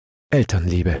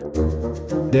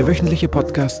Elternliebe. Der wöchentliche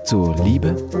Podcast zu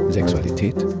Liebe,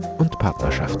 Sexualität und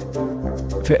Partnerschaft.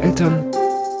 Für Eltern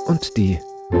und die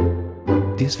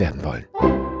es werden wollen.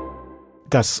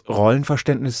 Das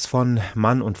Rollenverständnis von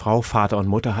Mann und Frau, Vater und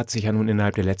Mutter hat sich ja nun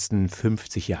innerhalb der letzten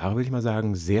 50 Jahre, will ich mal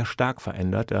sagen, sehr stark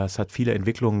verändert. Das hat viele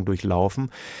Entwicklungen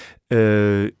durchlaufen.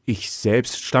 Ich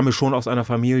selbst stamme schon aus einer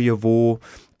Familie, wo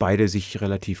beide sich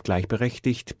relativ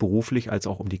gleichberechtigt, beruflich als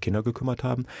auch um die Kinder gekümmert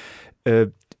haben.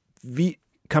 Wie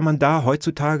kann man da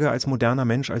heutzutage als moderner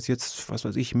Mensch, als jetzt, was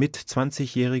weiß ich, mit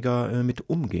 20-Jähriger mit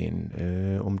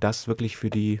umgehen, um das wirklich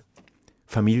für die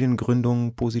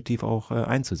Familiengründung positiv auch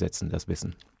einzusetzen, das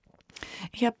Wissen?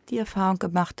 Ich habe die Erfahrung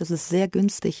gemacht, dass es sehr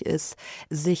günstig ist,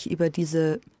 sich über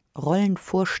diese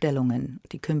Rollenvorstellungen,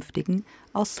 die künftigen,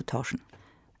 auszutauschen.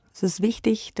 Es ist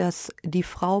wichtig, dass die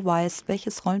Frau weiß,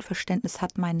 welches Rollenverständnis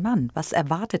hat mein Mann, was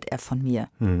erwartet er von mir?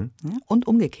 Und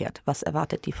umgekehrt, was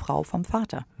erwartet die Frau vom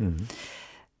Vater?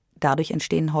 Dadurch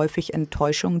entstehen häufig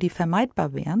Enttäuschungen, die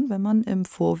vermeidbar wären, wenn man im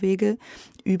Vorwege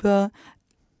über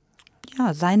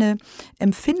seine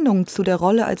Empfindung zu der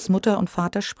Rolle als Mutter und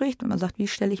Vater spricht. Und man sagt, wie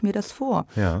stelle ich mir das vor?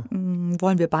 Ja.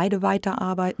 Wollen wir beide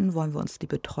weiterarbeiten? Wollen wir uns die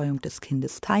Betreuung des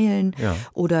Kindes teilen? Ja.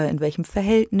 Oder in welchem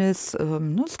Verhältnis?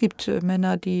 Es gibt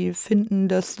Männer, die finden,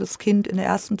 dass das Kind in der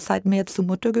ersten Zeit mehr zur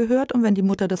Mutter gehört. Und wenn die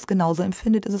Mutter das genauso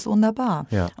empfindet, ist es wunderbar.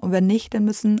 Ja. Und wenn nicht, dann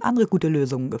müssen andere gute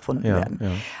Lösungen gefunden werden.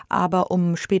 Ja. Aber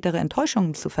um spätere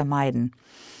Enttäuschungen zu vermeiden,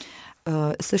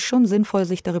 es ist schon sinnvoll,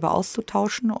 sich darüber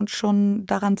auszutauschen und schon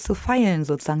daran zu feilen,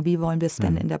 sozusagen, wie wollen wir es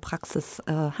denn in der Praxis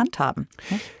handhaben.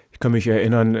 Ich kann mich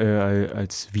erinnern,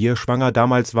 als wir schwanger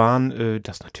damals waren,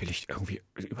 dass natürlich irgendwie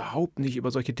überhaupt nicht über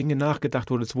solche Dinge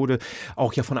nachgedacht wurde. Es wurde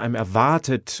auch ja von einem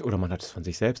erwartet, oder man hat es von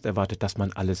sich selbst erwartet, dass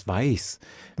man alles weiß.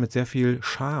 Mit sehr viel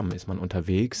Scham ist man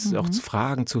unterwegs, auch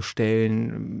Fragen zu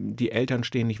stellen. Die Eltern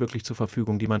stehen nicht wirklich zur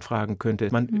Verfügung, die man fragen könnte.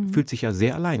 Man fühlt sich ja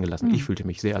sehr alleingelassen. Ich fühlte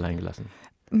mich sehr alleingelassen.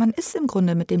 Man ist im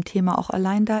Grunde mit dem Thema auch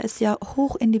allein, da es ja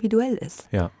hoch individuell ist.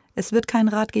 Ja. Es wird keinen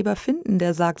Ratgeber finden,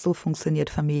 der sagt, so funktioniert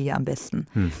Familie am besten.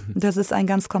 Das ist ein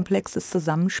ganz komplexes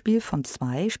Zusammenspiel von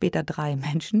 2, später 3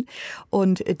 Menschen.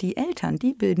 Und die Eltern,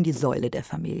 die bilden die Säule der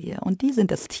Familie. Und die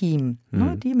sind das Team.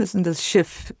 Die müssen das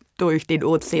Schiff durch den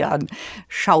Ozean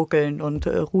schaukeln und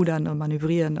rudern und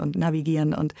manövrieren und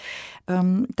navigieren. Und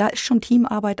da ist schon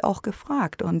Teamarbeit auch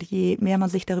gefragt. Und je mehr man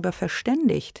sich darüber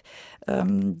verständigt,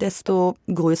 desto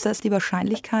größer ist die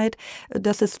Wahrscheinlichkeit,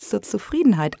 dass es zur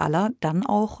Zufriedenheit aller dann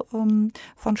auch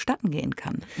vonstatten gehen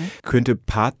kann. Könnte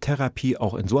Paartherapie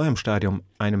auch in so einem Stadium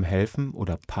einem helfen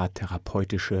oder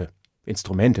paartherapeutische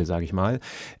Instrumente, sage ich mal,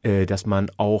 dass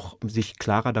man auch sich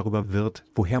klarer darüber wird,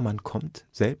 woher man kommt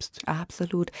selbst?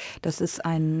 Absolut. Das ist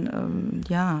eine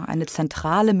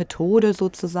zentrale Methode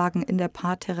sozusagen in der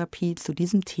Paartherapie zu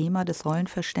diesem Thema des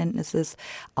Rollenverständnisses,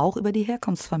 auch über die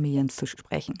Herkunftsfamilien zu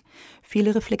sprechen.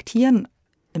 Viele reflektieren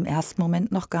im ersten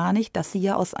Moment noch gar nicht, dass sie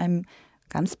ja aus einem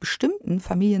ganz bestimmten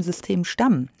Familiensystem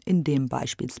stammen, in dem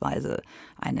beispielsweise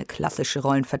eine klassische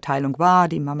Rollenverteilung war.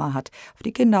 Die Mama hat auf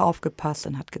die Kinder aufgepasst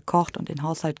und hat gekocht und den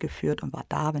Haushalt geführt und war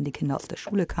da, wenn die Kinder aus der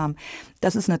Schule kamen.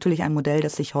 Das ist natürlich ein Modell,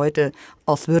 das sich heute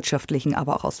aus wirtschaftlichen,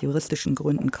 aber auch aus juristischen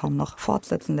Gründen kaum noch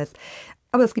fortsetzen lässt.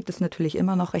 Aber es gibt es natürlich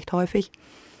immer noch recht häufig.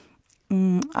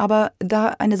 Aber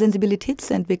da eine Sensibilität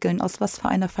zu entwickeln, aus was für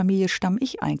einer Familie stamme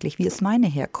ich eigentlich, wie ist meine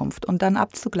Herkunft und dann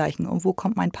abzugleichen, und wo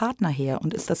kommt mein Partner her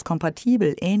und ist das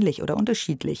kompatibel, ähnlich oder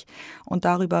unterschiedlich und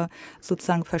darüber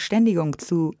sozusagen Verständigung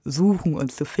zu suchen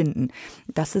und zu finden,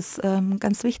 das ist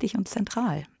ganz wichtig und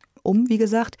zentral, um, wie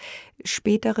gesagt,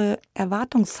 spätere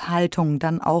Erwartungshaltungen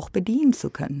dann auch bedienen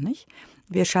zu können, nicht?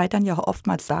 Wir scheitern ja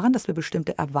oftmals daran, dass wir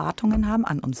bestimmte Erwartungen haben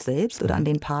an uns selbst oder an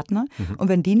den Partner. Und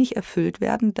wenn die nicht erfüllt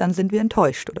werden, dann sind wir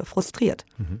enttäuscht oder frustriert.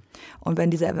 Und wenn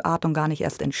diese Erwartungen gar nicht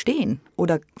erst entstehen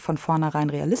oder von vornherein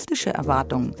realistische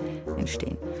Erwartungen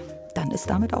entstehen, dann ist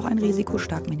damit auch ein Risiko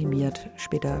stark minimiert,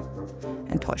 später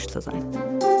enttäuscht zu sein.